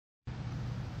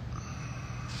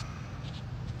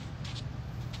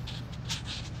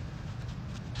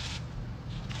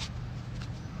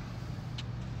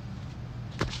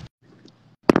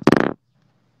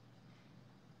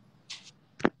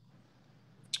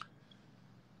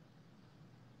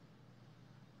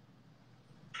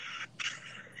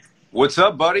What's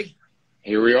up, buddy?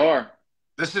 Here we are.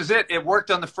 This is it. It worked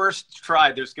on the first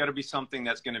try. There's got to be something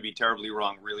that's going to be terribly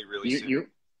wrong really, really You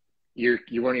soon.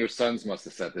 you one of your sons must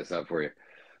have set this up for you.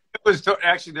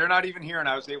 Actually, they're not even here, and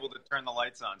I was able to turn the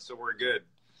lights on, so we're good.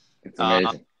 It's Uh,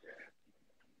 amazing.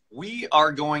 we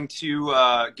are going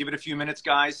to give it a few minutes,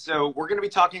 guys. So we're going to be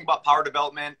talking about power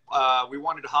development. We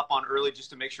wanted to hop on early just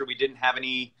to make sure we didn't have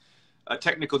any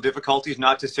technical difficulties.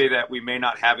 Not to say that we may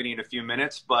not have any in a few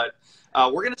minutes, but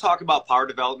we're going to talk about power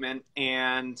development,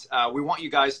 and we want you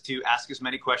guys to ask as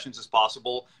many questions as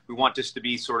possible. We want this to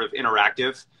be sort of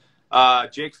interactive.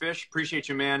 Jake Fish, appreciate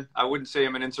you, man. I wouldn't say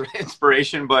I'm an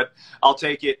inspiration, but I'll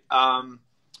take it.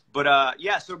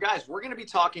 Yeah, so guys, we're going to be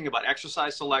talking about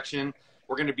exercise selection.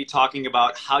 We're going to be talking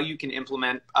about how you can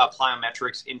implement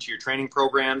plyometrics into your training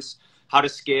programs, how to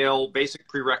scale, basic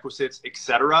prerequisites,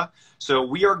 etc. So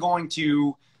we are going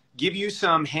to give you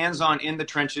some hands-on in the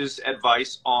trenches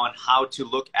advice on how to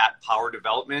look at power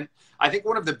development. I think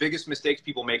one of the biggest mistakes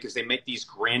people make is they make these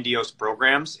grandiose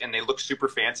programs and they look super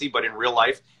fancy, but in real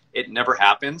life, it never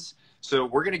happens. So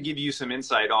we're going to give you some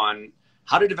insight on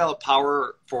how to develop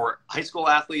power for high school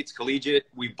athletes, collegiate.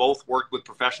 We've both worked with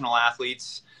professional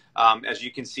athletes. As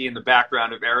you can see in the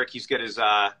background of Eric, he's got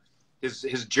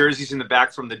his jerseys in the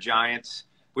back from the Giants.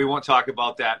 We won't talk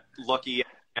about that lucky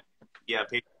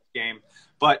Patriots game,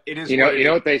 but it is. You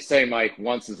know what they say, Mike.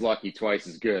 Once is lucky, twice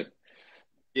is good.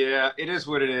 Yeah, it is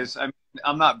what it is.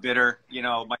 I'm not bitter. You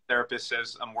know, my therapist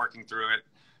says I'm working through it.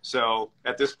 So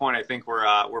at this point, I think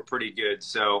we're pretty good.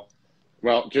 So,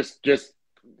 Well, just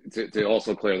to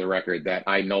also clear the record that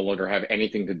I no longer have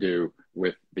anything to do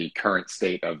with the current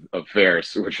state of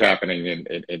affairs, which is happening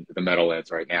in the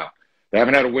Meadowlands right now. They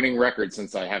haven't had a winning record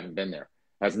since I haven't been there.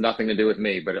 Has nothing to do with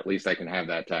me, but at least I can have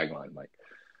that tagline, Mike.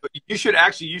 but you should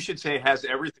say it has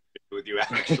everything to do with you.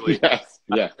 Actually, Yes,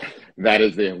 yes. That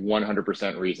is the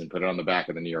 100% reason. Put it on the back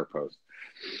of the New York Post.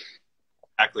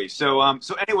 exactly. So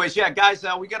anyways, yeah, guys,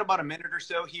 we got about a minute or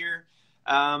so here.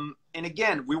 And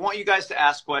again, we want you guys to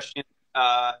ask questions.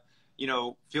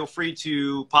 Feel free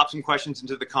to pop some questions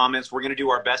into the comments. We're going to do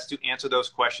our best to answer those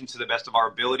questions to the best of our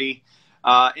ability.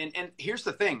 And here's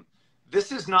the thing.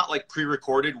 This is not like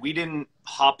pre-recorded. We didn't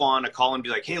hop on a call and be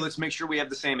like, hey, let's make sure we have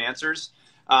the same answers.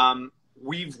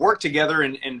 We've worked together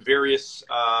in various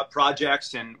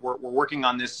projects, and we're working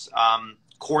on this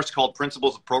course called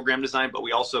Principles of Program Design, but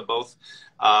we also both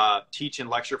teach and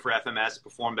lecture for FMS,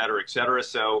 Perform Better, et cetera.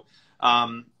 So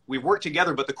we've worked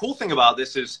together, but the cool thing about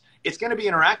this is it's going to be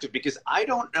interactive because I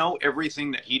don't know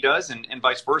everything that he does and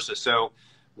vice versa. So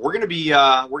we're going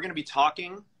to be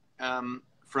talking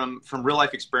from real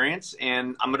life experience,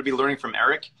 and I'm going to be learning from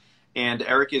Eric, and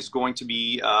Eric is going to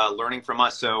be learning from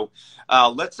us. So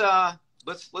let's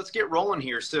get rolling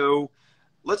here. So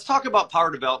let's talk about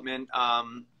power development,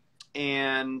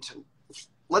 and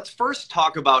let's first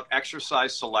talk about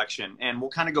exercise selection, and we'll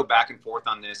kind of go back and forth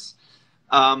on this.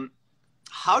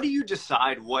 How do you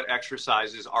decide what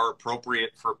exercises are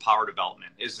appropriate for power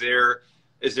development? Is there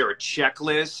a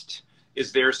checklist?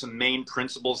 Is there some main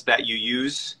principles that you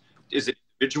use? Is it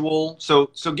individual? So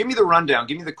give me the rundown.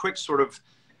 Give me the quick sort of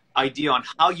idea on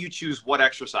how you choose what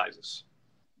exercises.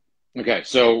 Okay,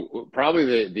 so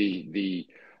probably the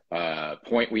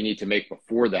point we need to make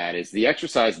before that is the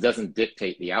exercise doesn't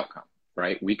dictate the outcome,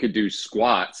 right? We could do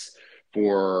squats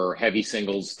for heavy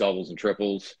singles, doubles, and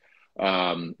triples,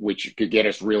 which could get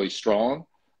us really strong.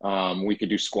 We could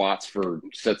do squats for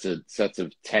sets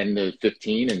of 10 to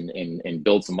 15 and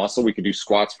build some muscle. We could do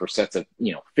squats for sets of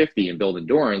 50 and build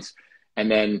endurance. And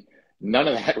then none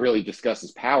of that really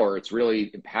discusses power. It's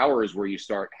really power is where you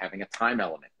start having a time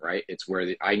element, right? It's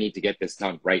where I need to get this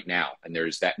done right now. And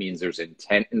that means there's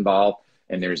intent involved,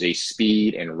 and there's a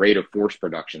speed and rate of force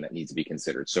production that needs to be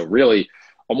considered. So really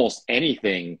almost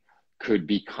anything could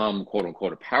become quote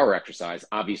unquote a power exercise.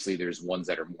 Obviously there's ones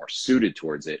that are more suited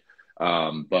towards it.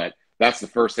 But that's the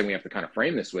first thing we have to kind of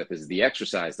frame this with is the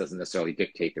exercise doesn't necessarily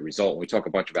dictate the result. And we talk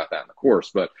a bunch about that in the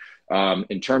course, but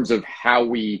in terms of how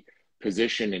we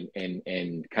position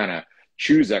and kind of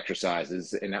choose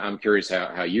exercises, and I'm curious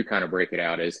how you kind of break it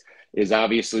out is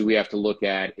obviously we have to look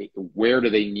at where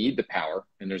do they need the power.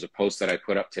 And there's a post that I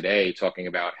put up today talking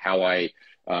about how I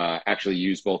actually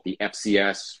use both the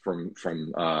FCS from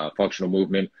functional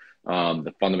movement,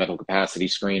 the fundamental capacity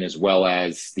screen, as well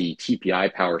as the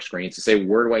TPI power screens to say,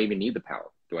 where do I even need the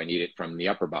power? Do I need it from the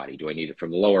upper body? Do I need it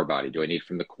from the lower body? Do I need it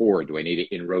from the core? Do I need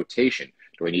it in rotation?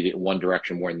 Do I need it in one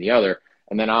direction more than the other?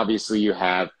 And then obviously you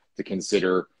have to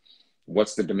consider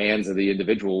what's the demands of the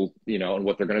individual, you know, and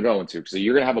what they're going to go into. So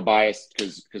you're going to have a bias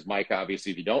because Mike,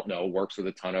 obviously, if you don't know, works with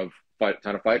a ton of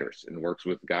fighters and works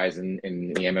with guys in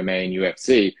the MMA and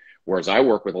UFC. Whereas I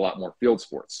work with a lot more field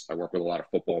sports. I work with a lot of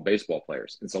football, baseball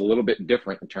players. It's a little bit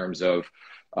different in terms of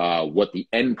what the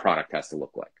end product has to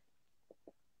look like.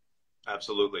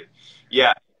 Absolutely.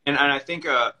 Yeah. And I think,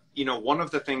 you know, one of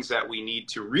the things that we need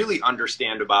to really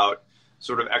understand about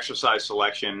sort of exercise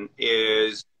selection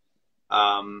is,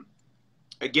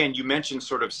 again, you mentioned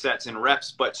sort of sets and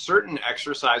reps, but certain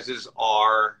exercises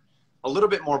are a little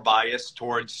bit more biased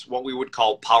towards what we would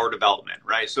call power development,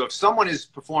 right? So if someone is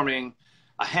performing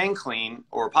a hang clean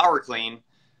or a power clean,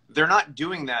 they're not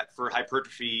doing that for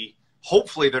hypertrophy.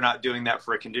 Hopefully they're not doing that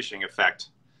for a conditioning effect.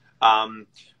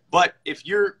 But if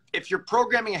you're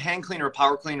programming a hang clean or a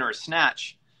power clean or a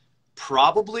snatch,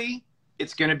 probably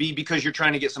it's going to be because you're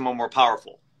trying to get someone more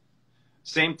powerful.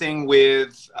 Same thing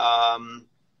with,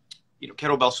 you know,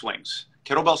 kettlebell swings.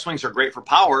 Kettlebell swings are great for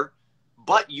power,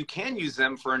 but you can use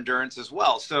them for endurance as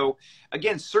well. So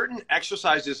again, certain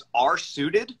exercises are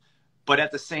suited, but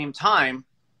at the same time,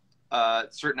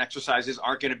 certain exercises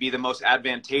aren't going to be the most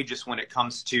advantageous when it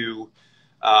comes to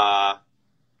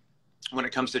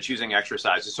choosing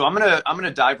exercises. So I'm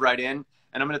gonna dive right in,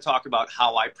 and I'm gonna talk about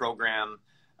how I program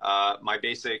my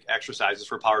basic exercises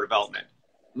for power development.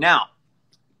 Now,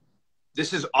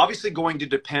 this is obviously going to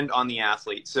depend on the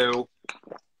athlete. So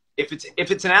if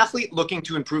it's an athlete looking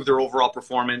to improve their overall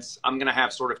performance, I'm gonna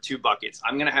have sort of two buckets.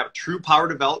 I'm gonna have true power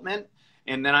development,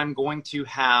 and then I'm going to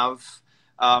have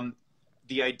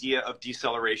the idea of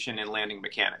deceleration and landing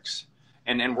mechanics.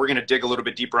 And we're gonna dig a little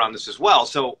bit deeper on this as well.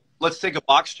 So let's take a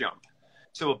box jump.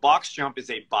 So a box jump is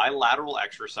a bilateral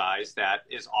exercise that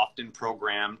is often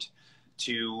programmed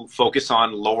to focus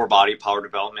on lower body power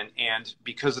development. And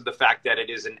because of the fact that it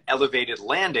is an elevated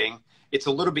landing, it's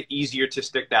a little bit easier to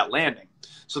stick that landing.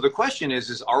 So the question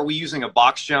is are we using a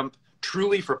box jump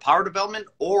truly for power development,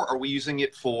 or are we using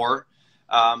it for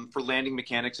landing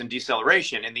mechanics and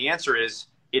deceleration? And the answer is,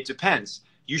 it depends.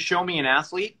 You show me an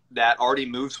athlete that already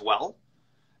moves well,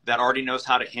 that already knows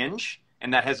how to hinge,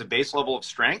 and that has a base level of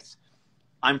strength,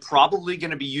 I'm probably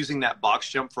going to be using that box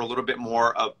jump for a little bit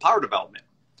more of power development.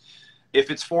 If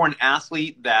it's for an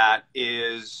athlete that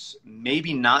is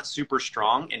maybe not super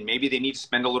strong and maybe they need to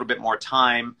spend a little bit more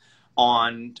time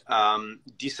on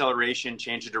deceleration,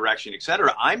 change of direction,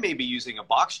 etc., I may be using a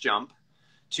box jump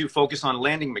to focus on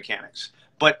landing mechanics.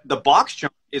 But the box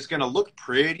jump is going to look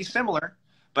pretty similar,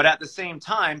 but at the same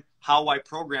time, how I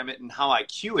program it and how I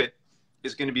cue it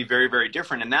is going to be very, very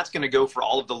different. And that's going to go for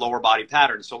all of the lower body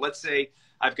patterns. So let's say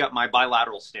I've got my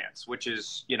bilateral stance, which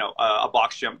is, you know, a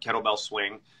box jump, kettlebell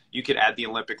swing. You could add the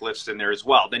Olympic lifts in there as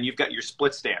well. Then you've got your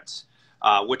split stance,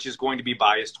 which is going to be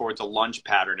biased towards a lunge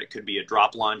pattern. It could be a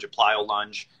drop lunge, a plyo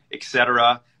lunge,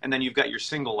 etc. And then you've got your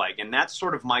single leg. And that's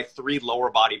sort of my three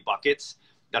lower body buckets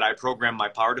that I program my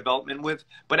power development with.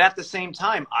 But at the same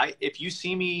time, if you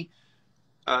see me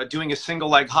doing a single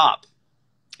leg hop,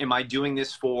 am I doing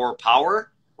this for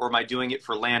power or am I doing it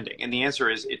for landing? And the answer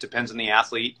is, it depends on the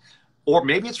athlete. Or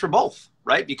maybe it's for both,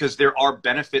 right? Because there are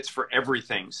benefits for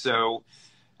everything. So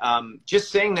just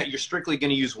saying that you're strictly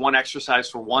going to use one exercise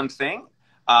for one thing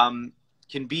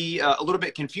can be a little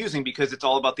bit confusing because it's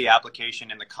all about the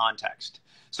application and the context.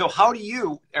 So how do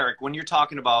you, Eric, when you're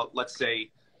talking about, let's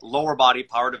say, lower body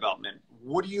power development,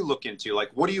 what do you look into? Like,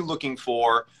 what are you looking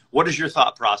for? What is your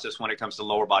thought process when it comes to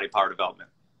lower body power development?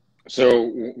 So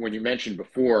when you mentioned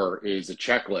before is a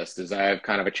checklist, is I have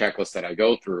kind of a checklist that I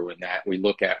go through, and that we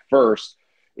look at first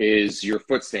is your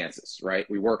foot stances, right?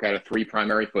 We work out of three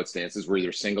primary foot stances. We're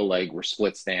either single leg, we're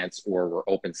split stance, or we're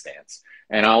open stance.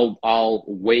 And I'll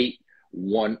weight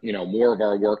one, you know, more of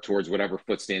our work towards whatever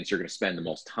foot stance you're going to spend the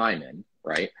most time in,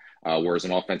 right? Whereas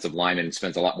an offensive lineman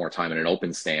spends a lot more time in an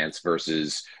open stance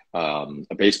versus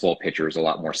a baseball pitcher is a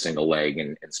lot more single leg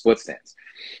and split stance.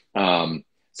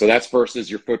 So that's first is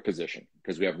your foot position,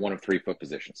 because we have one of three foot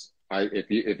positions.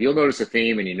 If you'll notice a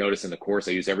theme, and you notice in the course,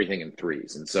 I use everything in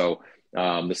threes. And so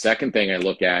the second thing I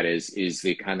look at is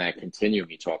the kind of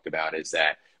continuum you talked about, is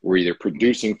that we're either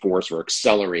producing force, we're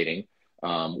accelerating,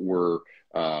 we're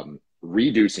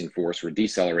reducing force, we're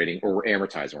decelerating, or we're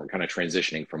amortizing. We're kind of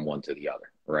transitioning from one to the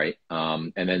other, right?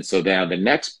 And then so now the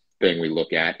next thing we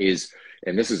look at is,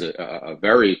 and this is a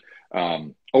very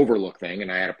overlooked thing,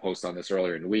 and I had a post on this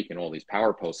earlier in the week, and all these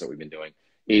power posts that we've been doing,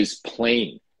 is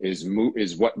plane, is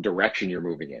what direction you're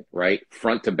moving in, right?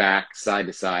 Front to back, side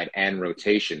to side, and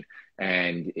rotation.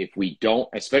 And if we don't,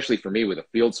 especially for me with a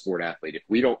field sport athlete, if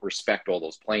we don't respect all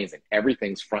those planes and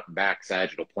everything's front and back,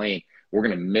 sagittal plane, we're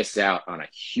going to miss out on a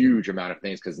huge amount of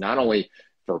things, because not only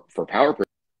for power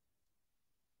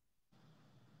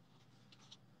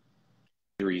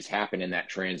injuries happen in that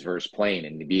transverse plane,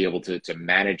 and to be able to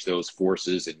manage those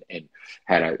forces and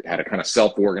how to kind of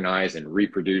self-organize and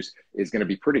reproduce is going to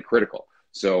be pretty critical.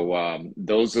 So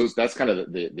that's kind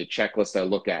of the checklist I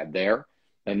look at there.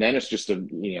 And then it's just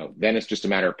a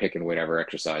matter of picking whatever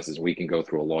exercises. We can go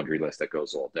through a laundry list that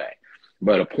goes all day.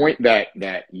 But a point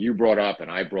that you brought up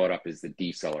and I brought up is the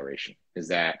deceleration. Is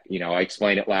that, I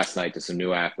explained it last night to some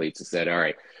new athletes. I said, all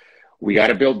right, we got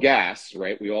to build gas,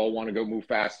 right? We all want to go move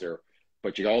faster,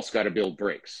 but you also got to build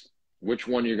brakes. Which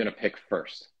one you're going to pick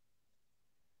first?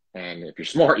 And if you're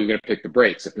smart, you're going to pick the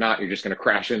brakes. If not, you're just going to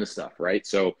crash into stuff, right?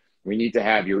 So we need to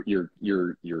have your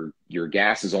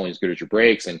gas is only as good as your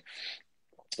brakes. And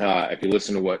if you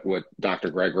listen to what Dr.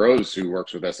 Greg Rose, who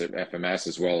works with us at FMS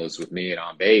as well as with me at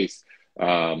On Base,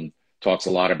 talks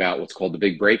a lot about what's called the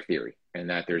big break theory, and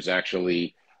that there's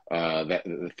actually that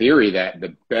the theory that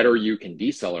the better you can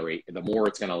decelerate, the more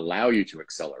it's going to allow you to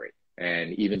accelerate.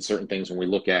 And even certain things, when we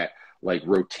look at like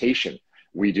rotation,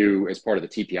 we do, as part of the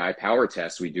TPI power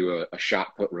test, we do a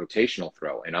shot put rotational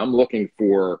throw, and I'm looking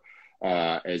for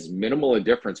as minimal a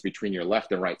difference between your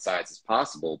left and right sides as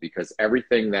possible, because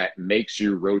everything that makes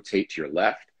you rotate to your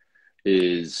left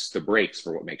is the brakes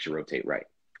for what makes you rotate right.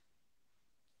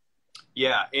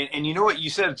 Yeah, and you know what you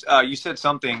said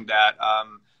something that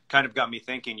kind of got me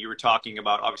thinking. You were talking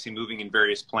about obviously moving in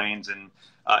various planes and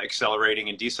accelerating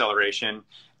and deceleration,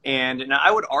 and I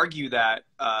would argue that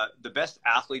the best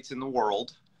athletes in the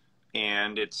world,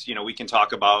 and it's, we can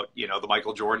talk about, the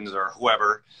Michael Jordans or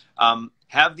whoever,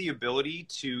 have the ability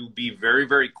to be very,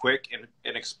 very quick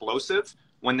and explosive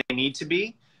when they need to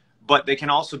be, but they can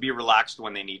also be relaxed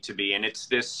when they need to be. And it's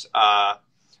this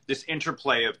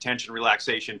interplay of tension,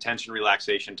 relaxation, tension,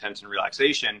 relaxation, tension,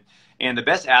 relaxation. And the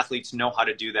best athletes know how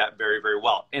to do that very, very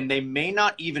well. And they may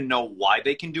not even know why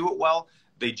they can do it well.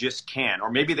 They just can.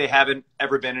 Or maybe they haven't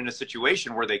ever been in a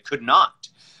situation where they could not.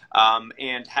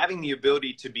 And having the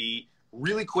ability to be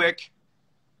really quick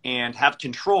and have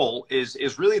control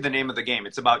is really the name of the game.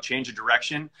 It's about change of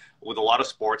direction with a lot of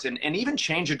sports, and even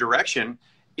change of direction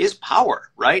is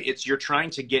power, right? It's you're trying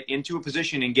to get into a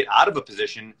position and get out of a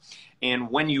position. And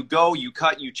when you go, you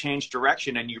cut, you change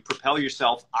direction, and you propel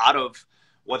yourself out of,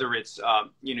 whether it's,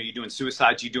 you're doing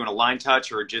suicides, you're doing a line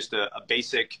touch, or just a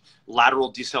basic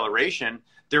lateral deceleration.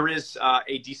 There is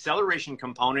a deceleration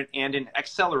component and an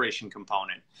acceleration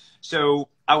component. So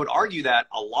I would argue that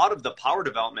a lot of the power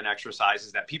development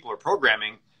exercises that people are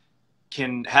programming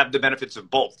can have the benefits of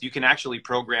both. You can actually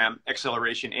program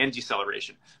acceleration and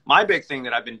deceleration. My big thing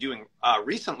that I've been doing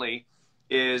recently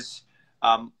is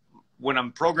when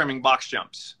I'm programming box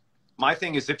jumps, my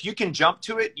thing is if you can jump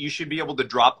to it, you should be able to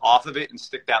drop off of it and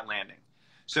stick that landing.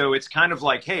 So it's kind of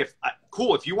like, hey,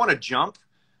 if you want to jump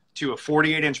to a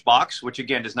 48-inch box, which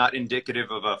again is not indicative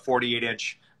of a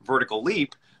 48-inch vertical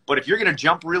leap, but if you're going to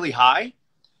jump really high,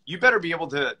 you better be able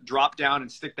to drop down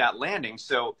and stick that landing.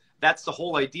 So that's the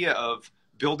whole idea of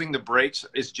building the brakes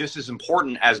is just as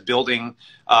important as building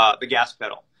the gas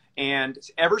pedal. And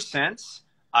ever since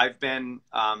I've been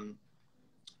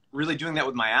really doing that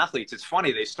with my athletes, it's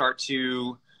funny, they start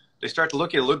to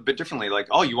look at it a little bit differently. Like,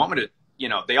 oh, you want me to,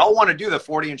 they all want to do the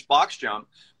 40-inch box jump,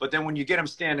 but then when you get them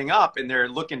standing up and they're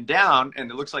looking down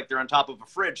and it looks like they're on top of a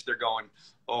fridge, they're going,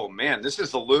 oh man, this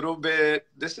is a little bit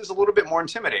more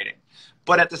intimidating.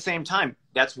 But at the same time,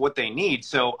 that's what they need.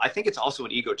 So I think it's also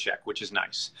an ego check, which is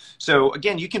nice. So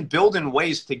again, you can build in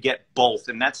ways to get both.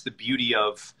 And that's the beauty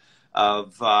of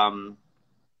power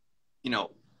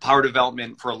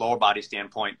development for a lower body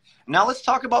standpoint. Now let's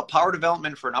talk about power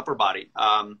development for an upper body.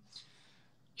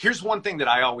 Here's one thing that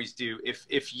I always do.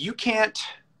 If you can't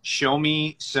show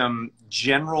me some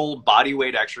general body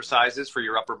weight exercises for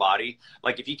your upper body,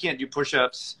 like if you can't do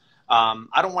push-ups,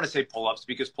 I don't want to say pull-ups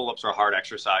because pull-ups are a hard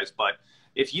exercise, but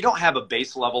if you don't have a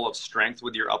base level of strength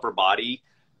with your upper body,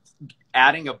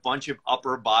 adding a bunch of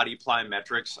upper body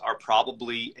plyometrics are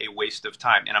probably a waste of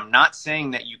time. And I'm not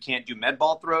saying that you can't do med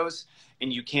ball throws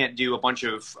and you can't do a bunch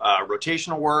of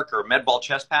rotational work or med ball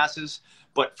chest passes.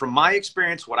 But from my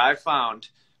experience, what I've found,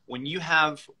 when you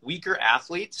have weaker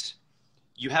athletes,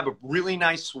 you have a really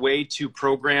nice way to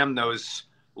program those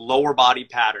lower body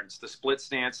patterns, the split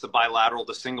stance, the bilateral,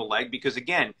 the single leg, because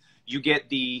again, you get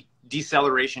the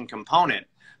deceleration component.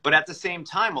 But at the same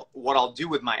time, what I'll do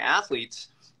with my athletes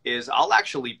is I'll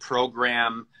actually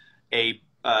program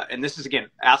and this is again,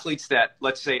 athletes that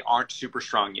let's say aren't super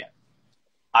strong yet.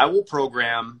 I will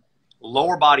program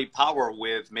lower body power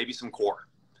with maybe some core.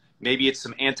 Maybe it's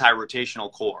some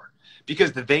anti-rotational core,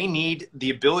 because they need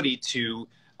the ability to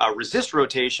resist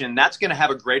rotation. That's going to have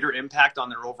a greater impact on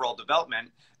their overall development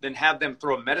than have them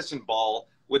throw a medicine ball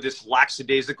with this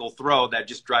lackadaisical throw that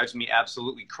just drives me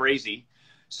absolutely crazy.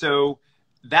 So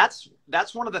that's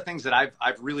one of the things that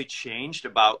I've really changed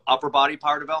about upper body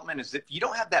power development is if you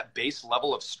don't have that base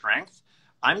level of strength,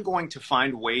 I'm going to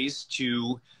find ways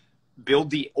to build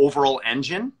the overall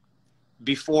engine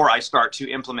before I start to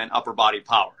implement upper body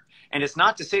power. And it's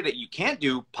not to say that you can't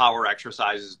do power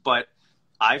exercises, but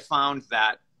I found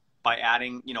that by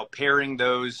adding, pairing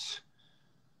those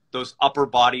upper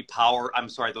body power,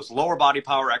 those lower body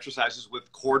power exercises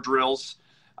with core drills,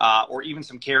 or even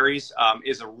some carries,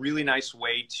 is a really nice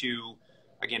way to,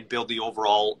 again, build the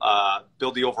overall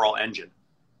engine.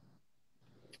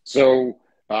 So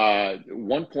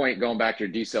one point going back to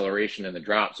your deceleration and the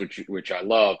drops, which I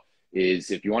love,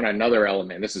 is if you want another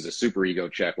element, and this is a super ego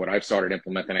check, what I've started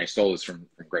implementing, I stole this from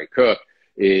Greg Cook,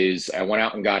 is I went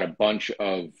out and got a bunch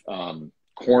of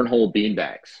cornhole bean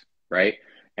bags, right?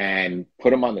 And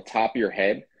put them on the top of your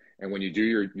head. And when you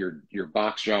do your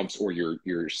box jumps or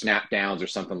your snap downs or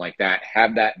something like that,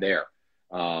 have that there.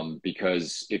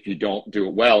 Because if you don't do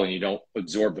it well and you don't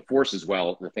absorb the force as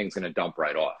well, the thing's going to dump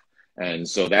right off. And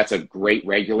so that's a great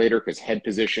regulator because head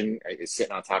position is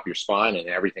sitting on top of your spine and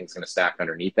everything's going to stack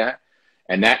underneath that.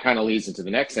 And that kind of leads into the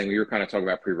next thing. We were kind of talking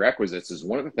about prerequisites. Is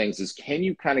one of the things is, can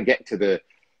you kind of get to the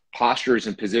postures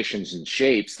and positions and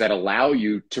shapes that allow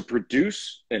you to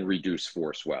produce and reduce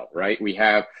force well, right? We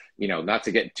have, not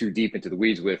to get too deep into the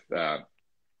weeds with,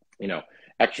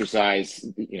 exercise,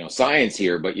 science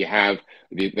here, but you have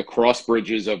the cross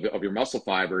bridges of your muscle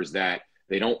fibers that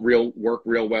they don't work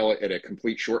real well at a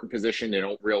complete shortened position. They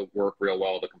don't work real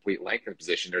well at a complete lengthened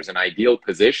position. There's an ideal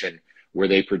position where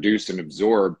they produce and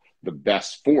absorb the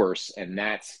best force, and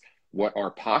that's what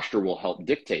our posture will help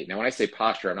dictate. Now, when I say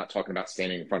posture, I'm not talking about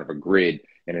standing in front of a grid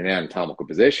in an anatomical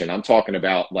position. I'm talking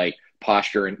about like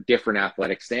posture in different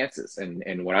athletic stances.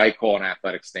 And what I call an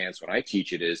athletic stance when I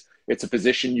teach it is, it's a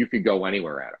position you could go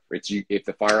anywhere out of. If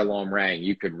the fire alarm rang,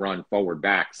 you could run forward,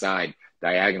 back, side,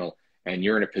 diagonal, and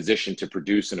you're in a position to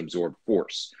produce and absorb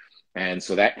force. And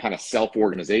so that kind of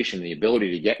self-organization, the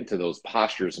ability to get into those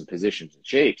postures and positions and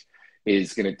shapes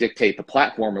is going to dictate the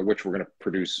platform at which we're going to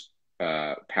produce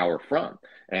power from.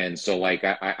 And so like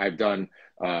I've done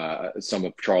some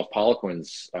of Charles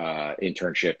Poliquin's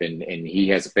internship, and he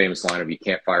has a famous line of, you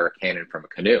can't fire a cannon from a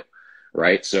canoe,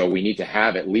 right? So we need to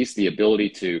have at least the ability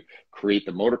to create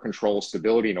the motor control,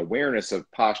 stability, and awareness of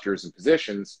postures and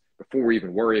positions before we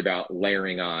even worry about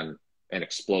layering on an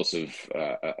explosive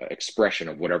expression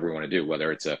of whatever we want to do,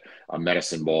 whether it's a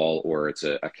medicine ball or it's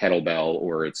a kettlebell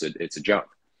or it's a jump.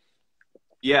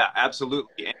 Yeah,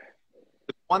 absolutely. And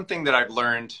the one thing that I've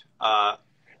learned over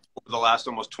the last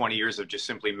almost 20 years of just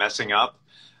simply messing up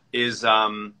is,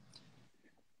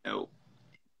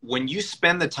 when you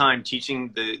spend the time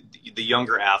teaching the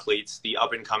younger athletes, the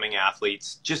up and coming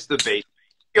athletes, just the basics.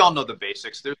 We all know the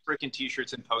basics. There's freaking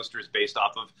t-shirts and posters based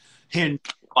off of hinge,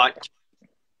 butt,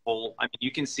 hole. I mean,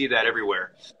 you can see that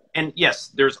everywhere. And yes,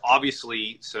 there's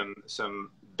obviously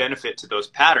some benefit to those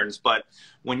patterns, but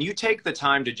when you take the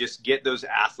time to just get those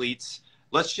athletes,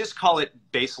 let's just call it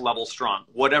base level strong,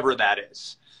 whatever that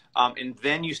is. And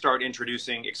then you start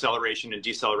introducing acceleration and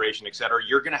deceleration, et cetera,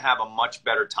 you're going to have a much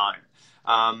better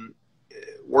time.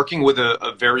 Working with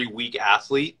a very weak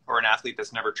athlete or an athlete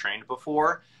that's never trained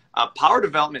before,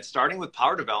 starting with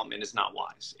power development is not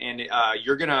wise. And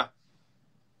you're going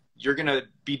to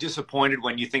be disappointed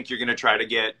when you think you're going to try to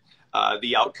get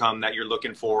the outcome that you're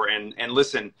looking for. And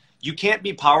listen, you can't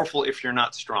be powerful if you're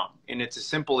not strong. And it's as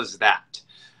simple as that.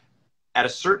 At a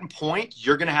certain point,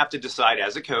 you're going to have to decide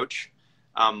as a coach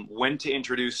when to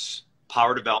introduce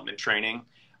power development training.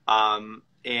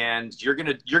 And you're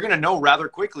gonna know rather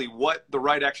quickly what the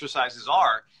right exercises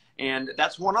are. And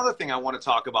that's one other thing I want to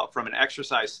talk about from an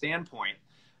exercise standpoint.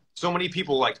 So many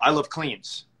people like, I love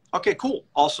cleans. Okay, cool,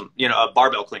 awesome.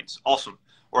 Barbell cleans, awesome.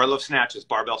 Or I love snatches,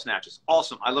 barbell snatches,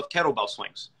 awesome. I love kettlebell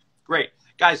swings, great.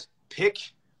 Guys, pick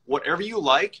whatever you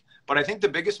like. But I think the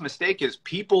biggest mistake is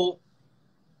people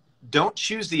don't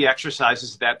choose the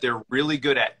exercises that they're really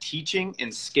good at teaching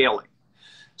and scaling.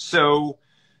 So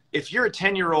if you're a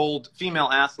 10-year-old female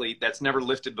athlete that's never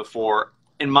lifted before,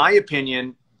 in my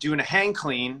opinion, doing a hang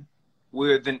clean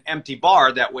with an empty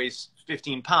bar that weighs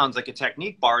 15 pounds, like a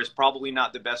technique bar, is probably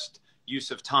not the best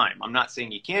use of time. I'm not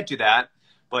saying you can't do that,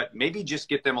 but maybe just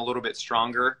get them a little bit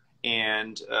stronger,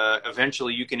 and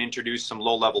eventually you can introduce some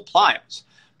low-level plyos.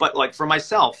 But like for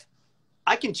myself,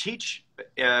 I can teach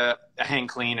a hang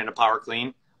clean and a power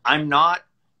clean. I'm not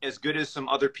as good as some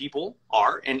other people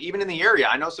are. And even in the area,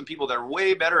 I know some people that are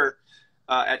way better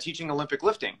at teaching Olympic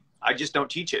lifting. I just don't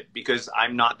teach it because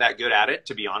I'm not that good at it,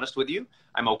 to be honest with you.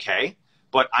 I'm okay.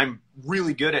 but I'm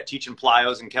really good at teaching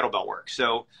plyos and kettlebell work.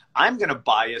 So I'm going to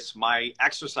bias my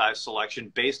exercise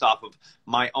selection based off of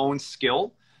my own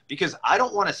skill, because I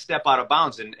don't want to step out of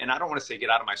bounds. And I don't want to say get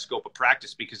out of my scope of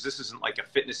practice, because this isn't like a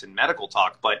fitness and medical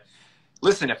talk. But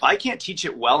listen, if I can't teach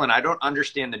it well and I don't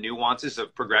understand the nuances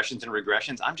of progressions and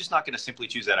regressions, I'm just not going to simply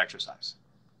choose that exercise.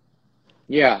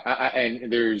 Yeah, and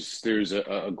there's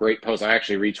a great post. I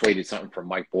actually retweeted something from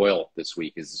Mike Boyle this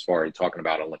week, as far as talking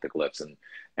about Olympic lifts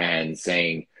and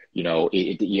saying, you know,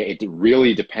 it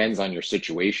really depends on your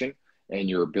situation and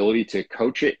your ability to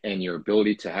coach it and your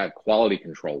ability to have quality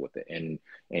control with it.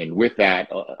 And with that,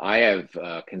 I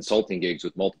have consulting gigs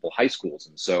with multiple high schools,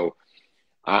 and so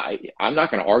I'm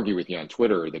not going to argue with you on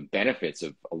Twitter the benefits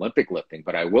of Olympic lifting,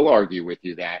 but I will argue with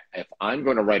you that if I'm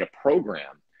going to write a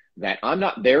program, that I'm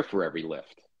not there for every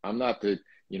lift. I'm not the,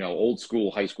 you know, old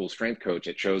school high school strength coach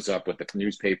that shows up with the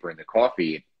newspaper and the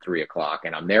coffee at 3 o'clock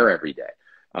and I'm there every day.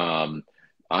 I'm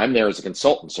there as a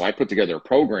consultant. So I put together a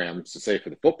program to say for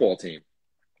the football team.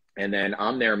 And then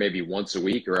I'm there maybe once a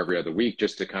week or every other week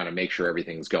just to kind of make sure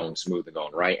everything's going smooth and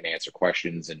going right and answer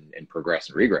questions and progress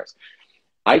and regress.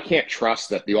 I can't trust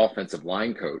that the offensive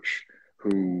line coach,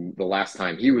 who the last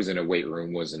time he was in a weight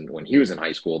room was when he was in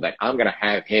high school, that I'm going to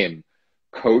have him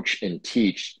coach and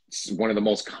teach one of the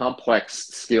most complex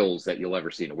skills that you'll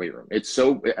ever see in a weight room. It's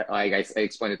so, I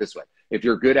explain it this way. If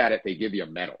you're good at it, they give you a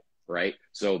medal, right?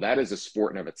 So that is a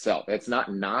sport in of itself. That's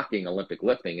not knocking Olympic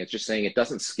lifting. It's just saying it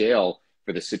doesn't scale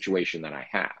for the situation that I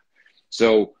have.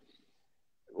 So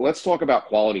let's talk about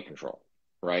quality control,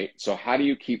 right? So how do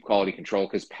you keep quality control?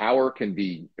 Because power can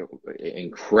be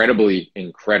incredibly,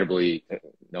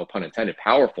 no pun intended,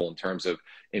 powerful in terms of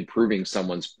improving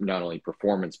someone's not only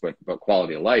performance, but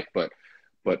quality of life,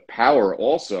 but power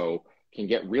also can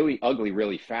get really ugly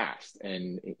really fast.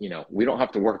 And, you know, we don't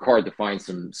have to work hard to find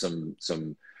some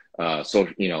social,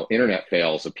 you know, internet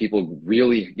fails of people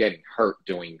really getting hurt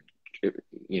doing,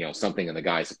 you know, something in the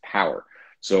guise of power.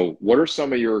 So what are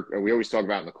some of your, we always talk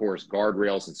about in the course,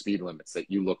 guardrails and speed limits that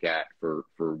you look at for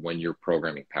when you're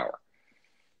programming power?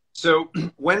 So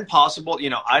when possible, you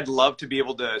know, I'd love to be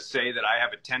able to say that I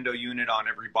have a Tendo unit on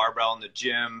every barbell in the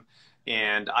gym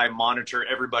and I monitor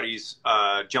everybody's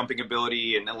jumping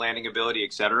ability and landing ability,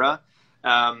 et cetera.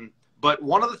 But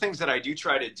one of the things that I do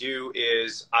try to do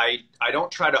is I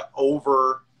don't try to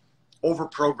over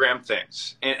program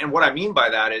things. And what I mean by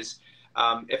that is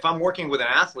if I'm working with an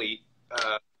athlete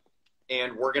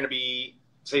and we're going to be,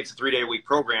 say it's a 3-day-a-week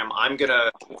program, I'm going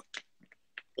to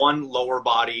one lower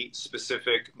body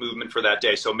specific movement for that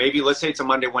day. So maybe let's say it's a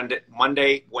Monday,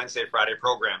 Wednesday, Friday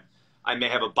program. I may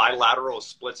have a bilateral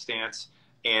split stance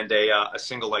and a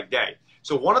single leg day.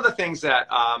 So one of the things that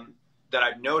that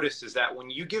I've noticed is that when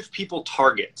you give people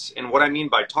targets, and what I mean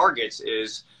by targets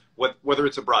is whether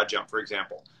it's a broad jump, for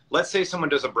example. Let's say someone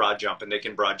does a broad jump and they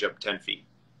can broad jump 10 feet.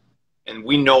 And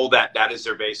we know that that is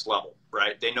their base level,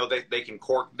 right? They know that they can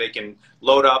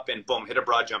load up and boom, hit a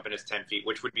broad jump and it's 10 feet,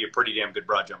 which would be a pretty damn good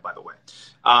broad jump, by the way.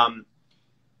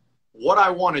 What I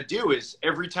want to do is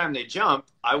every time they jump,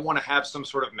 I want to have some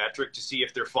sort of metric to see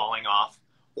if they're falling off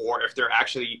or if they're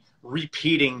actually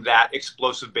repeating that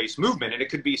explosive base movement. And it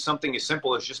could be something as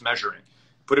simple as just measuring.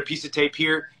 Put a piece of tape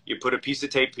here, you put a piece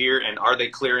of tape here, and are they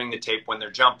clearing the tape when they're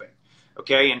jumping?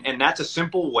 Okay, and that's a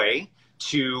simple way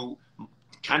to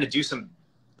kind of do some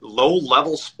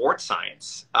low-level sports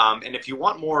science. And if you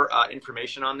want more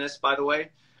information on this, by the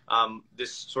way,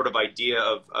 this sort of idea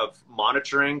of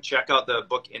monitoring, check out the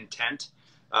book Intent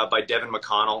by Devin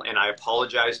McConnell. And I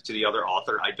apologize to the other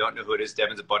author. I don't know who it is.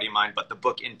 Devin's a buddy of mine. But the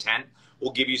book Intent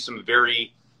will give you some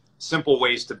very simple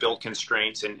ways to build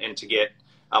constraints and to get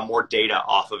more data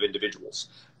off of individuals.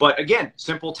 But again,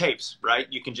 simple tapes, right?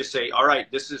 You can just say, all right,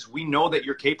 we know that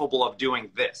you're capable of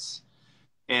doing this.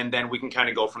 And then we can kind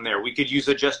of go from there. We could use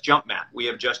a just jump mat. We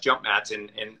have just jump mats. And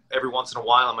every once in a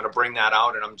while, I'm going to bring that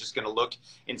out and I'm just going to look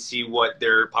and see what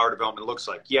their power development looks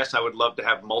like. Yes, I would love to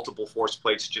have multiple force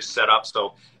plates just set up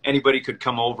so anybody could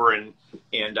come over and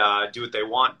do what they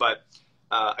want. But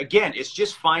again, it's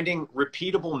just finding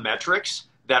repeatable metrics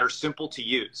that are simple to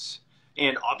use.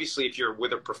 And obviously, if you're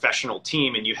with a professional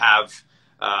team and you have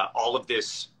all of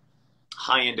this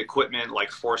high-end equipment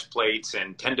like force plates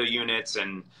and Tendo units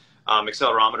and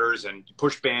accelerometers and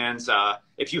push bands,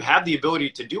 if you have the ability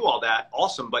to do all that,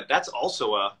 awesome. But that's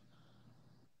also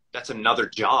that's another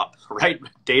job, right?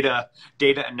 Data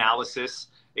analysis,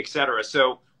 et cetera.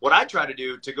 So what I try to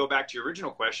do, to go back to your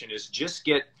original question, is just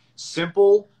get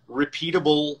simple,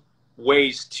 repeatable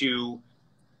ways to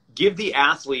give the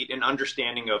athlete an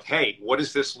understanding of, hey, what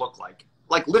does this look like?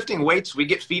 Like lifting weights, we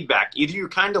get feedback. Either you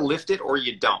kind of lift it or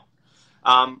you don't.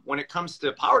 When it comes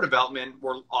to power development,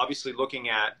 we're obviously looking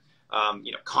at,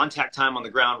 contact time on the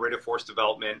ground, rate of force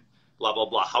development, blah, blah,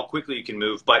 blah, how quickly you can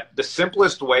move. But the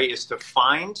simplest way is to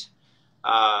find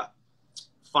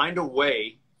a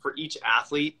way for each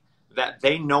athlete that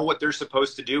they know what they're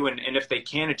supposed to do. And if they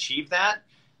can't achieve that,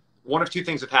 one of two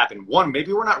things have happened. One,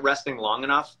 maybe we're not resting long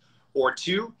enough. Or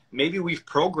two, maybe we've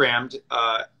programmed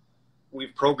a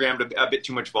bit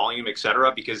too much volume, et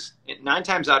cetera, because 9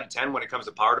 times out of 10, when it comes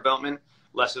to power development,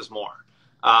 less is more.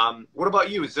 What about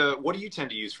you? What do you tend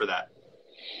to use for that?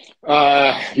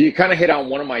 You kind of hit on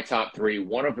one of my top 3.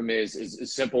 One of them is a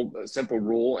simple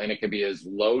rule, and it could be as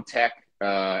low tech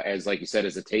as, like you said,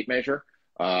 as a tape measure.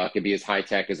 It could be as high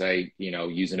tech as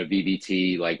using a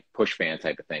VBT, like push band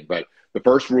type of thing. But the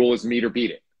first rule is meet or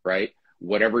beat it, right?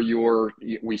 Whatever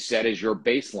we set as your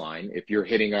baseline. If you're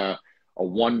hitting a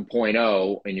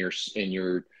 1.0 in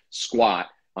your squat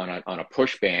on a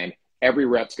push band, every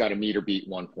rep's got to meet or beat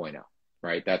 1.0,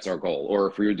 right? That's our goal. Or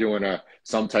if you're doing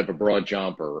some type of broad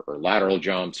jump or lateral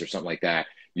jumps or something like that,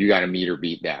 you got to meet or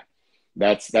beat that.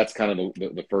 That's kind of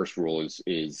the first rule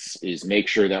is make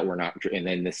sure that we're not. And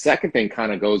then the second thing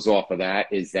kind of goes off of that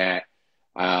is that,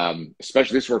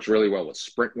 especially this works really well with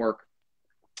sprint work,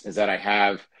 is that I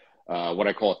have what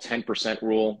I call a 10%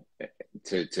 rule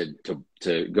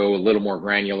to go a little more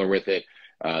granular with it.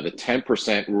 The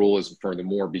 10% rule is for the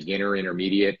more beginner,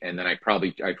 intermediate, and then I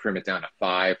trim it down to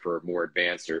 5 for more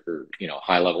advanced or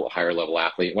higher level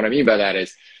athlete. What I mean by that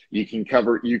is you can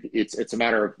cover it's a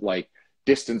matter of like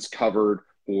distance covered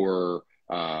or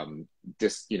time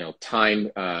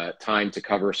to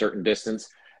cover a certain distance.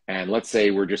 And let's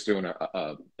say we're just doing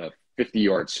a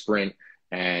 50-yard sprint,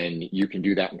 and you can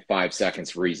do that in 5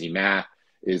 seconds for easy math.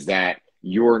 Is that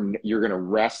you're going to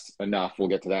rest enough? We'll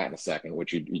get to that in a second,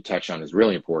 which you touched on is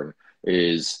really important.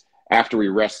 Is after we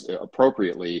rest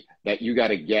appropriately, that you got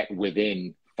to get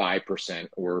within 5%,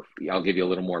 or I'll give you a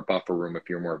little more buffer room if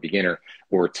you're more beginner,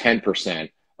 or 10%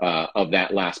 of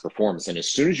that last performance. And as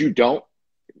soon as you don't,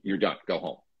 you're done. Go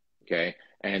home. Okay.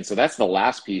 And so that's the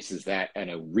last piece, is that,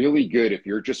 and a really good, if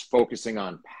you're just focusing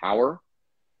on power,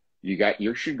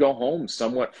 you should go home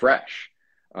somewhat fresh.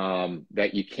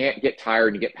 That you can't get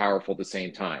tired and get powerful at the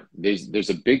same time. There's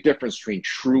a big difference between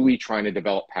truly trying to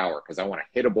develop power, because I want to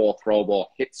hit a ball, throw a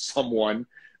ball, hit someone,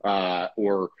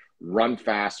 or run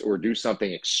fast or do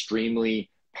something extremely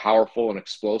powerful and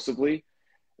explosively,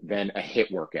 than a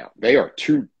hit workout. They are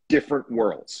two different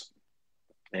worlds,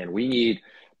 and we need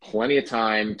plenty of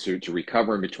time to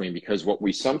recover in between, because what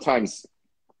we sometimes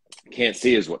can't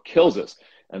see is what kills us,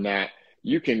 and that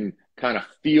you can kind of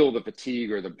feel the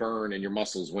fatigue or the burn in your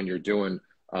muscles when you're doing,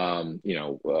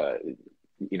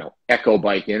 echo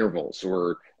bike intervals,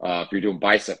 or if you're doing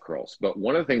bicep curls. But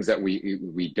one of the things that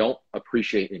we don't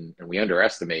appreciate and we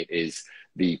underestimate is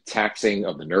the taxing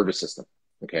of the nervous system.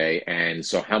 Okay. And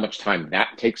so how much time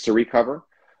that takes to recover.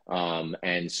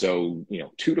 And so,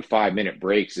 2 to 5 minute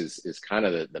breaks is kind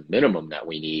of the minimum that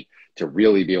we need to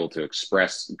really be able to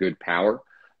express good power,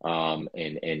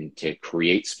 and to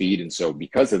create speed. And so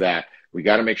because of that, we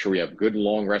got to make sure we have good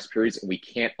long rest periods, and we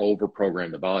can't over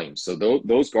program the volume. So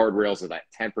those guardrails of that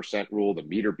 10% rule, the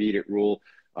meter beat it rule,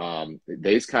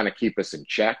 they kind of keep us in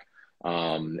check.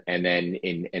 And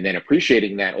then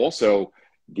appreciating that also,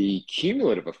 the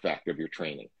cumulative effect of your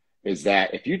training is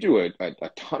that if you do a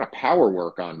ton of power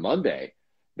work on Monday,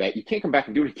 that you can't come back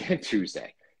and do it again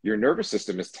Tuesday. Your nervous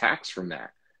system is taxed from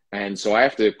that. And so I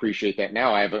have to appreciate that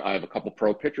now. I have a couple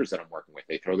pro pitchers that I'm working with.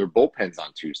 They throw their bullpens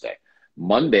on Tuesday.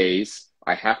 Mondays,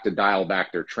 I have to dial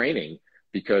back their training,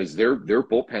 because their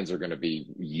bullpens are going to be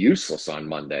useless on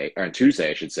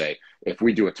Tuesday, I should say, if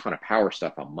we do a ton of power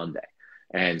stuff on Monday.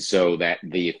 And so that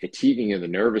the fatiguing of the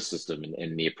nervous system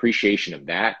and the appreciation of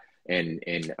that,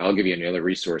 and I'll give you another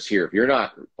resource here. If you're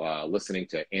not listening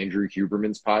to Andrew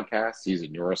Huberman's podcast, he's a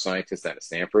neuroscientist out of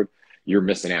Stanford, you're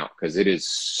missing out, because it is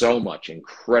so much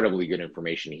incredibly good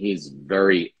information. He is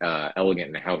very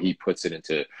elegant in how he puts it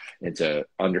into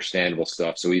understandable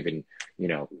stuff. So even,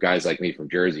 guys like me from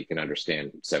Jersey can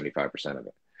understand 75% of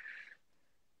it.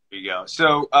 There you go.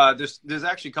 So there's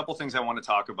actually a couple things I want to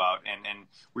talk about, and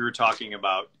we were talking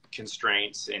about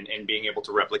constraints and being able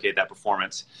to replicate that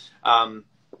performance.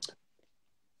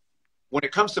 When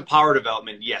it comes to power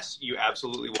development, yes, you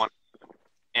absolutely want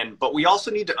to, but we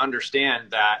also need to understand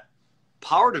that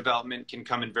power development can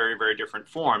come in very, very different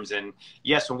forms. And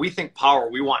yes, when we think power,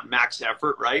 we want max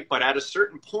effort, right? But at a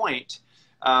certain point,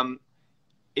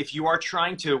 if you are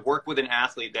trying to work with an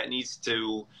athlete that needs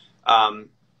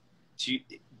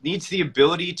needs the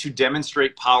ability to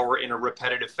demonstrate power in a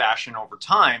repetitive fashion over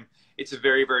time, it's a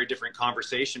very, very different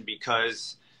conversation,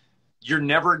 because you're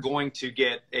never going to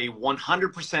get a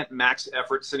 100% max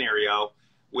effort scenario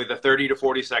with a 30 to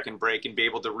 40 second break and be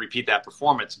able to repeat that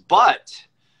performance. But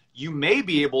you may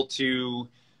be able to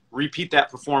repeat that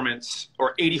performance,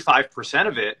 or 85%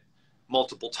 of it,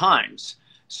 multiple times.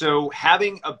 So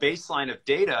having a baseline of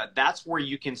data, that's where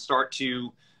you can start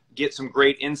to get some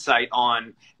great insight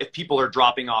on if people are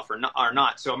dropping off or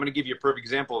not. So I'm going to give you a perfect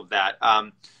example of that.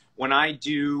 When I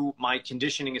do my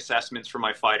conditioning assessments for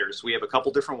my fighters, we have a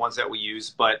couple different ones that we use,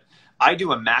 but I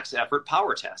do a max effort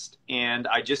power test, and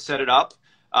I just set it up.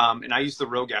 And I use the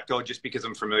Rogue Echo just because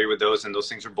I'm familiar with those, and those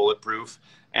things are bulletproof.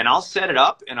 And I'll set it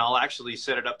up, and I'll actually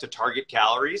set it up to target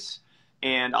calories.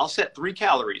 And I'll set 3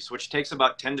 calories, which takes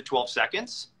about 10 to 12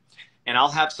 seconds. And I'll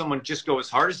have someone just go as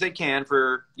hard as they can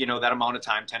for, that amount of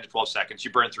time, 10 to 12 seconds.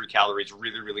 You burn 3 calories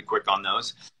really, really quick on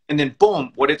those. And then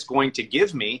boom, what it's going to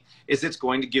give me is it's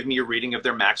going to give me a reading of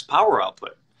their max power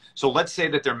output. So let's say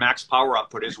that their max power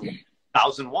output is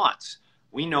 1,000 watts.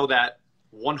 We know that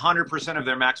 100% of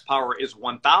their max power is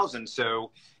 1,000.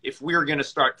 So if we're going to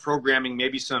start programming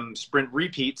maybe some sprint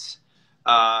repeats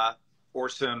or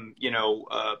some,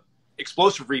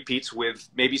 explosive repeats with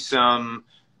maybe some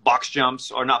box jumps,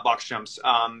 or not box jumps,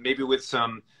 maybe with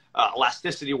some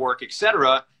elasticity work,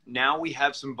 etc. Now we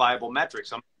have some viable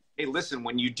metrics. Hey, listen,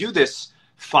 when you do this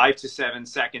 5 to 7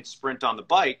 second sprint on the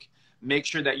bike, make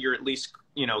sure that you're at least,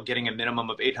 getting a minimum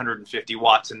of 850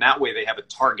 watts. And that way they have a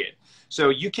target. So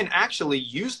you can actually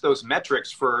use those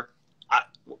metrics for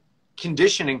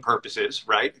conditioning purposes,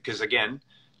 right? Because again,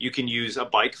 you can use a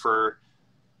bike for,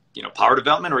 power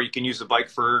development, or you can use the bike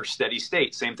for steady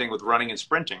state. Same thing with running and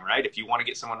sprinting, right? If you want to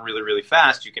get someone really, really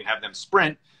fast, you can have them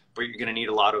sprint, but you're going to need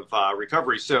a lot of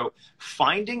recovery. So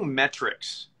finding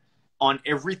metrics on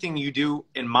everything you do,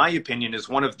 in my opinion, is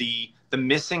one of the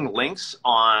missing links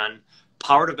on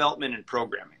power development and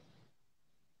programming.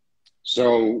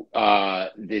 So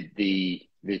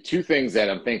the two things that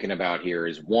I'm thinking about here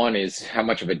is, one is how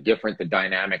much of a different the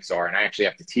dynamics are. And I actually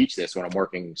have to teach this when I'm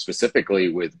working specifically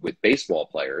with baseball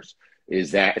players, is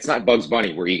that it's not Bugs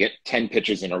Bunny where you get 10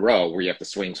 pitches in a row where you have to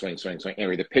swing.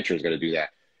 Anyway, the pitcher's got to do that.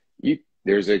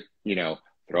 There's a,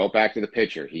 throw it back to the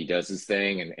pitcher. He does his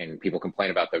thing, and people complain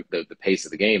about the pace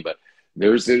of the game, but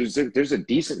there's a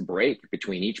decent break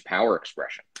between each power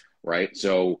expression, right?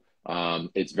 So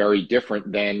it's very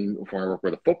different than when I work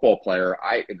with a football player.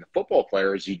 In the football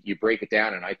players, you break it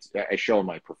down, and I show in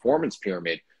my performance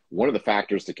pyramid, one of the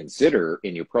factors to consider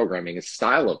in your programming is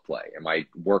style of play. Am I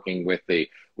working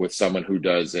with someone who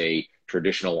does a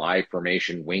traditional I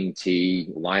formation, wing T,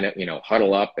 line up,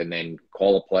 huddle up and then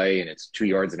call a play and it's 2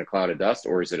 yards in a cloud of dust?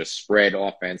 Or is it a spread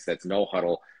offense that's no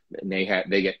huddle and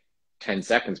they get 10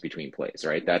 seconds between plays,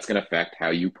 right? That's going to affect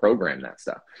how you program that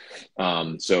stuff.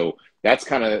 So that's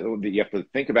kind of, you have to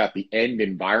think about the end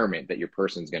environment that your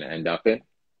person's going to end up in,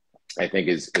 I think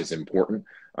is important.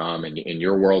 And in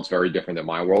your world's very different than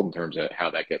my world in terms of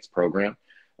how that gets programmed.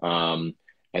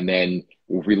 And then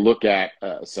if we look at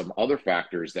some other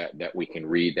factors that we can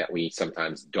read that we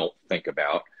sometimes don't think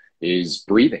about is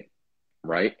breathing,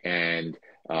 right? And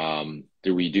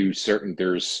do we do certain,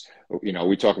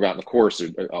 we talk about in the course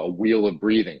a wheel of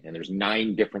breathing, and there's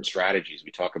 9 different strategies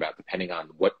we talk about depending on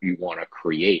what you want to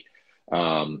create.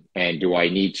 And do I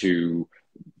need to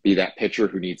be that pitcher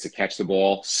who needs to catch the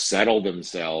ball, settle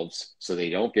themselves so they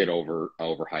don't get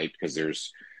overhyped because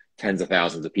there's tens of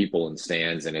thousands of people in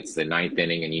stands and it's the 9th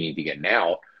inning and you need to get an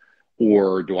out?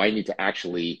 Or do I need to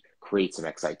actually create some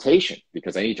excitation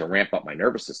because I need to ramp up my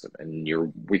nervous system?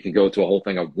 And we can go to a whole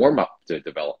thing of warm up to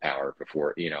develop power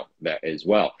before, that as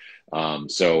well.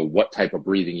 So what type of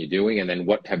breathing you're doing, and then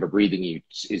what type of breathing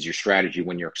is your strategy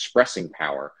when you're expressing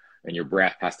power, and your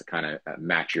breath has to kind of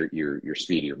match your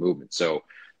speed of your movement. So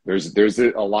there's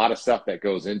a lot of stuff that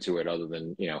goes into it other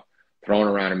than, throwing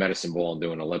around a medicine ball and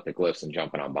doing Olympic lifts and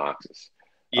jumping on boxes.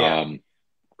 Yeah,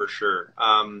 for sure.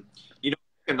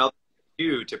 Another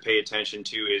thing to pay attention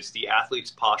to is the athlete's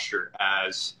posture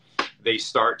as they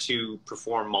start to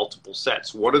perform multiple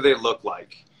sets. What do they look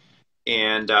like?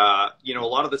 And, a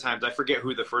lot of the times, I forget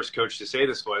who the first coach to say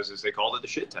this was, is they called it the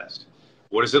shit test.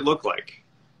 What does it look like?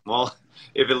 Well,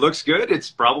 if it looks good, it's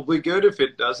probably good. If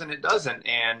it doesn't, it doesn't.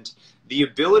 And the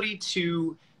ability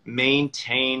to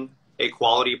maintain a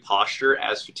quality posture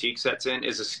as fatigue sets in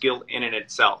is a skill in and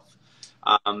itself.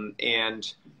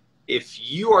 And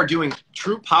if you are doing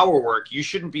true power work, you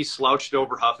shouldn't be slouched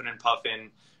over, huffing and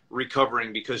puffing,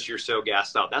 recovering because you're so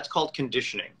gassed out. That's called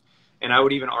conditioning. And I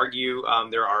would even argue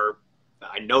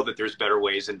I know that there's better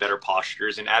ways and better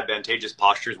postures and advantageous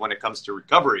postures when it comes to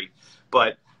recovery.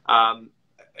 But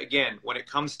again, when it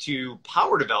comes to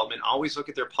power development, always look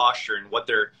at their posture and what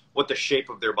the shape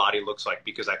of their body looks like,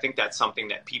 because I think that's something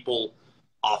that people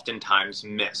oftentimes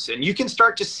miss. And you can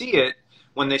start to see it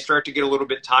when they start to get a little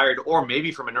bit tired, or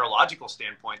maybe from a neurological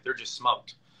standpoint, they're just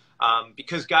smoked.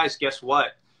 Because guys, guess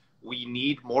what? We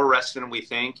need more rest than we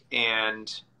think.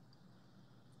 And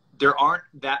there aren't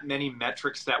that many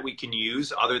metrics that we can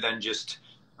use other than just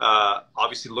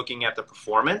obviously looking at the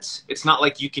performance. It's not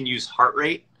like you can use heart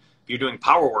rate. If you're doing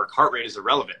power work, heart rate is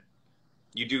irrelevant.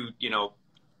 You do,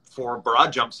 4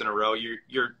 broad jumps in a row, your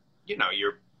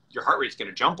heart rate's going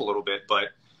to jump a little bit. But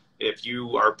if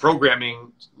you are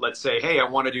programming, let's say, hey, I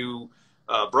want to do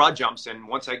broad jumps, and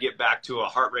once I get back to a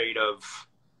heart rate of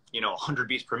 100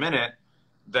 beats per minute,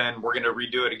 then we're going to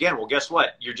redo it again. Well, guess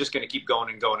what? You're just going to keep going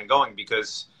and going and going,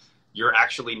 because you're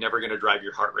actually never going to drive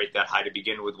your heart rate that high to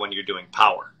begin with when you're doing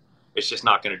power. It's just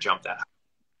not going to jump that high.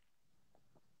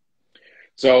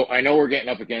 So I know we're getting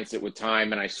up against it with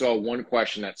time, and I saw one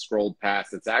question that scrolled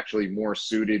past that's actually more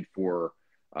suited for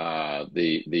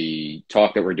the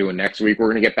talk that we're doing next week.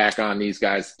 We're going to get back on these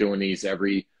guys doing these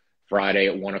every Friday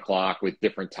at 1 o'clock with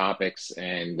different topics.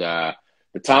 And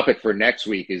the topic for next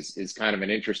week is kind of an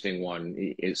interesting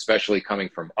one, especially coming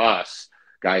from us,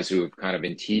 guys who have kind of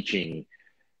been teaching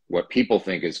what people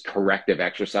think is corrective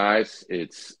exercise.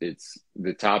 It's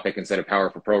the topic, instead of power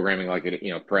for programming like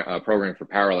it, programming for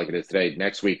power like it is today.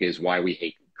 Next week is why we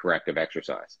hate corrective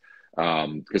exercise.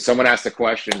 Because someone asked a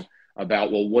question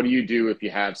about, well, what do you do if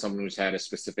you have someone who's had a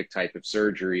specific type of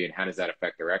surgery, and how does that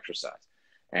affect their exercise?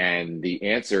 And the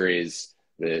answer is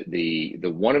the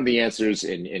one of the answers,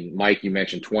 and Mike, you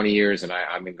mentioned 20 years, and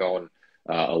I've been going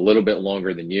a little bit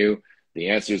longer than you. The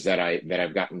answers that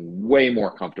I've gotten way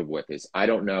more comfortable with is I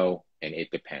don't know, and it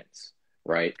depends,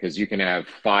 right? Because you can have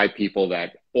 5 people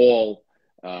that all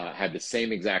had the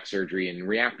same exact surgery and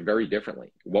react very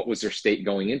differently. What was their state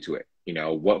going into it?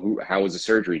 How was the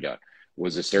surgery done?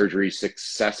 Was the surgery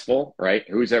successful, right?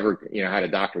 Who's ever, had a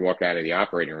doctor walk out of the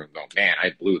operating room going, man,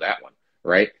 I blew that one,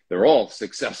 right? They're all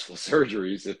successful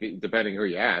surgeries, depending who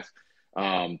you ask.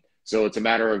 So it's a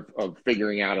matter of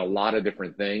figuring out a lot of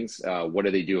different things. What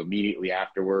do they do immediately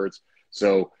afterwards?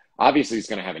 So obviously it's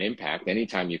going to have an impact.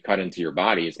 Anytime you cut into your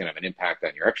body, it's going to have an impact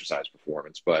on your exercise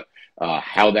performance. But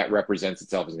how that represents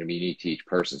itself is going to be unique to each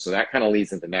person. So that kind of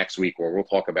leads into next week, where we'll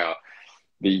talk about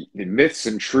the myths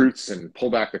and truths and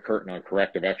pull back the curtain on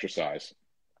corrective exercise.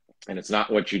 And it's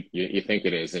not what you think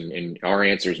it is. And our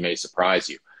answers may surprise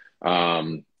you.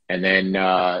 And then,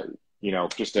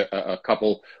 just a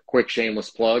couple quick shameless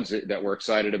plugs that we're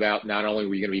excited about. Not only are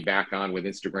we going to be back on with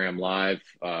Instagram Live,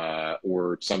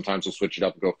 or sometimes we'll switch it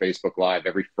up and go Facebook Live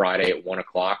every Friday at 1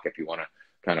 o'clock, if you want to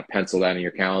kind of pencil that in your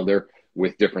calendar,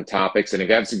 with different topics. And if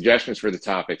you have suggestions for the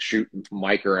topics, shoot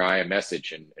Mike or I a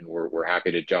message, and we're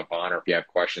happy to jump on. Or if you have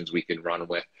questions we can run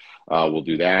with, we'll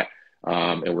do that.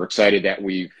 And we're excited that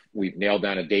we've nailed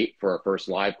down a date for our first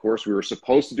live course. We were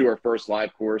supposed to do our first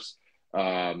live course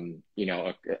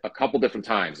a couple different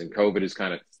times, and COVID has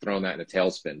kind of thrown that in a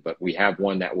tailspin. But we have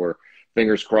one that we're,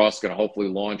 fingers crossed, going to hopefully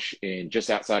launch in just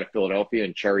outside of Philadelphia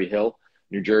in Cherry Hill,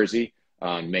 New Jersey,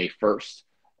 on May 1st.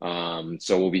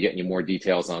 So we'll be getting you more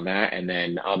details on that. And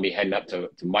then I'll be heading up to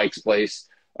Mike's place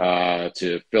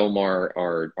to film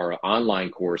our online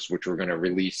course, which we're going to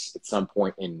release at some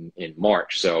point in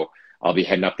March. So I'll be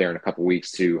heading up there in a couple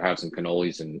weeks to have some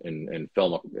cannolis and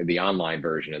film the online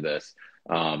version of this.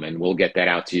 And we'll get that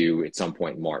out to you at some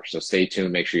point in March. So stay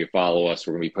tuned. Make sure you follow us.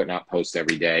 We're going to be putting out posts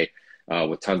every day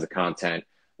with tons of content,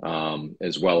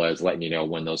 as well as letting you know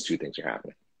when those 2 things are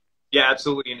happening. Yeah,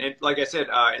 absolutely. And like I said,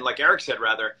 and like Eric said,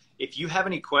 rather, if you have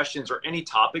any questions or any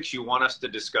topics you want us to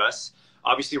discuss,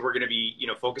 obviously we're going to be,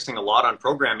 focusing a lot on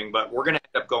programming, but we're going to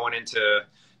end up going into,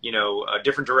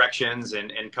 different directions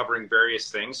and covering various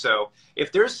things. So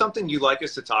if there's something you'd like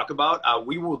us to talk about,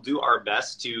 we will do our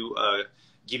best to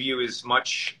give you as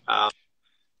much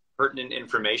pertinent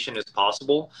information as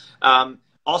possible.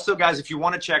 Also, guys, if you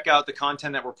want to check out the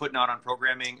content that we're putting out on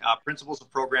programming, Principles of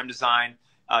Program Design,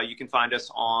 you can find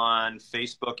us on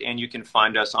Facebook, and you can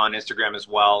find us on Instagram as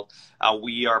well.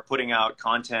 We are putting out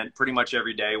content pretty much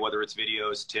every day, whether it's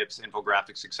videos, tips,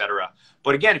 infographics, etc.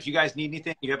 But again, if you guys need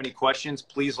anything, you have any questions,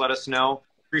 please let us know.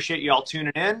 Appreciate you all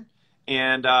tuning in,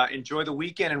 and enjoy the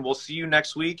weekend. And we'll see you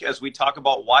next week as we talk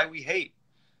about why we hate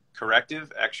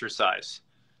corrective exercise.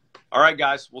 All right,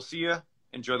 guys, we'll see you.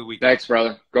 Enjoy the weekend. Thanks,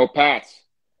 brother. Go Pats.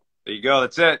 There you go.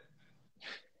 That's it.